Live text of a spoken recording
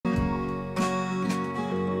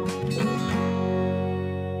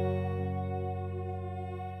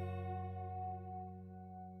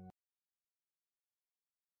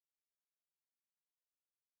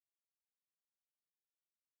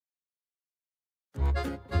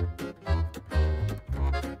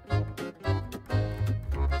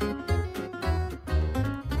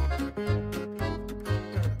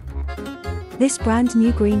This brand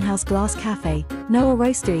new greenhouse glass cafe, Noah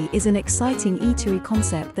Roastery, is an exciting eatery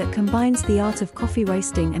concept that combines the art of coffee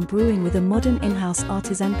roasting and brewing with a modern in-house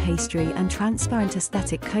artisan pastry and transparent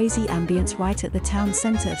aesthetic cozy ambience right at the town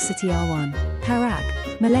centre of Sitiawan,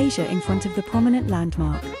 Perak, Malaysia, in front of the prominent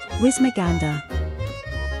landmark, Wisma Ganda.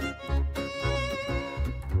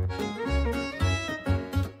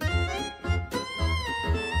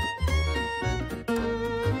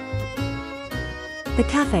 The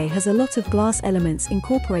cafe has a lot of glass elements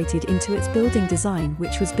incorporated into its building design,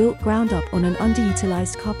 which was built ground up on an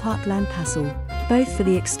underutilized car park land parcel, both for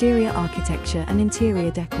the exterior architecture and interior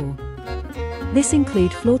decor. This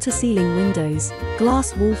include floor-to-ceiling windows,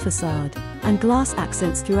 glass wall facade, and glass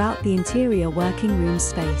accents throughout the interior working room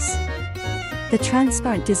space. The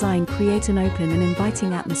transparent design creates an open and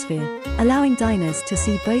inviting atmosphere, allowing diners to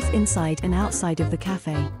see both inside and outside of the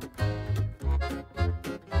cafe.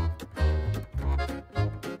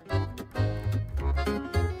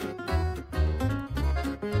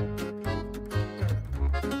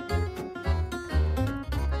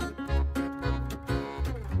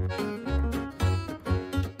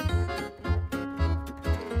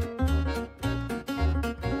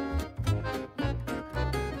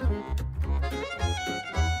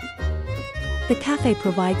 The cafe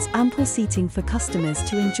provides ample seating for customers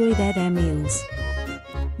to enjoy their meals.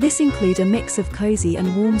 This includes a mix of cozy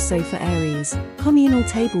and warm sofa areas, communal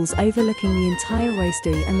tables overlooking the entire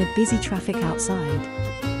roastery and the busy traffic outside.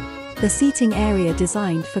 The seating area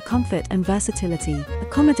designed for comfort and versatility,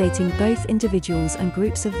 accommodating both individuals and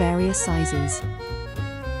groups of various sizes.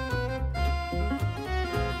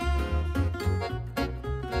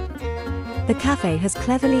 The cafe has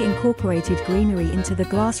cleverly incorporated greenery into the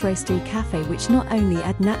glass roastery cafe, which not only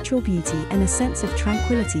add natural beauty and a sense of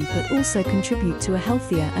tranquility but also contribute to a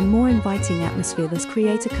healthier and more inviting atmosphere, thus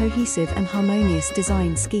create a cohesive and harmonious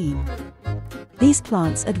design scheme. These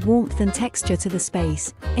plants add warmth and texture to the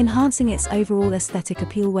space, enhancing its overall aesthetic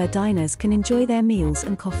appeal where diners can enjoy their meals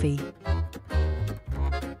and coffee.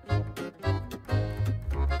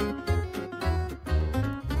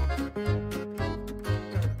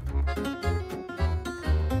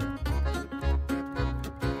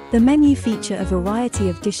 The menu features a variety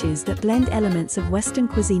of dishes that blend elements of Western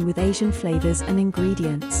cuisine with Asian flavors and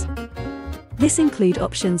ingredients. This include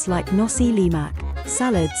options like nasi lemak,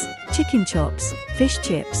 salads, chicken chops, fish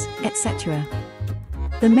chips, etc.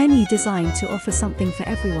 The menu designed to offer something for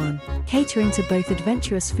everyone, catering to both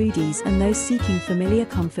adventurous foodies and those seeking familiar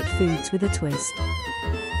comfort foods with a twist.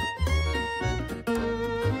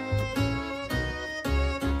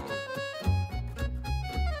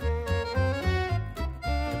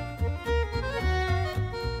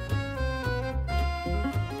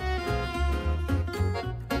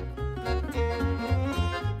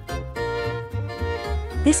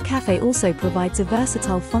 This cafe also provides a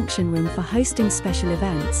versatile function room for hosting special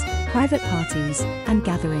events, private parties, and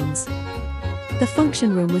gatherings. The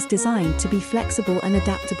function room was designed to be flexible and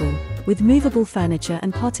adaptable, with movable furniture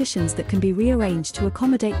and partitions that can be rearranged to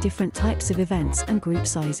accommodate different types of events and group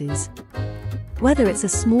sizes. Whether it's a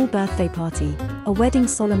small birthday party, a wedding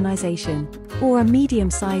solemnization, or a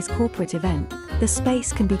medium-sized corporate event, the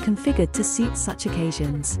space can be configured to suit such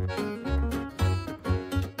occasions.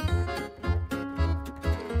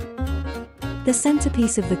 The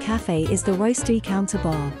centerpiece of the cafe is the roastery counter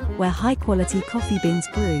bar, where high-quality coffee beans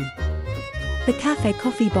brew. The cafe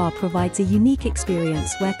coffee bar provides a unique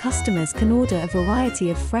experience where customers can order a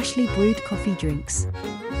variety of freshly brewed coffee drinks.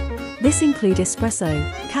 This includes espresso,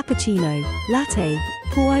 cappuccino, latte,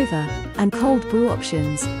 pour-over, and cold brew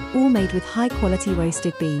options, all made with high-quality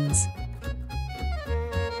roasted beans.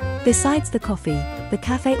 Besides the coffee, the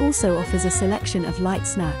cafe also offers a selection of light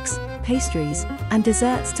snacks, pastries, and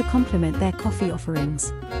desserts to complement their coffee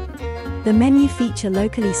offerings. The menu features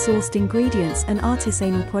locally sourced ingredients and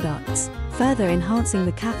artisanal products, further enhancing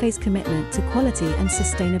the cafe's commitment to quality and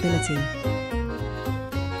sustainability.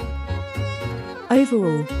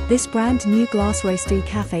 Overall, this brand new glass roastery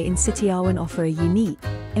cafe in Sitiawan offers a unique,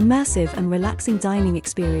 immersive and relaxing dining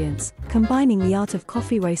experience, combining the art of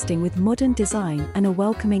coffee roasting with modern design and a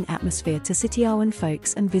welcoming atmosphere to Sitiawan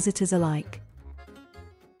folks and visitors alike.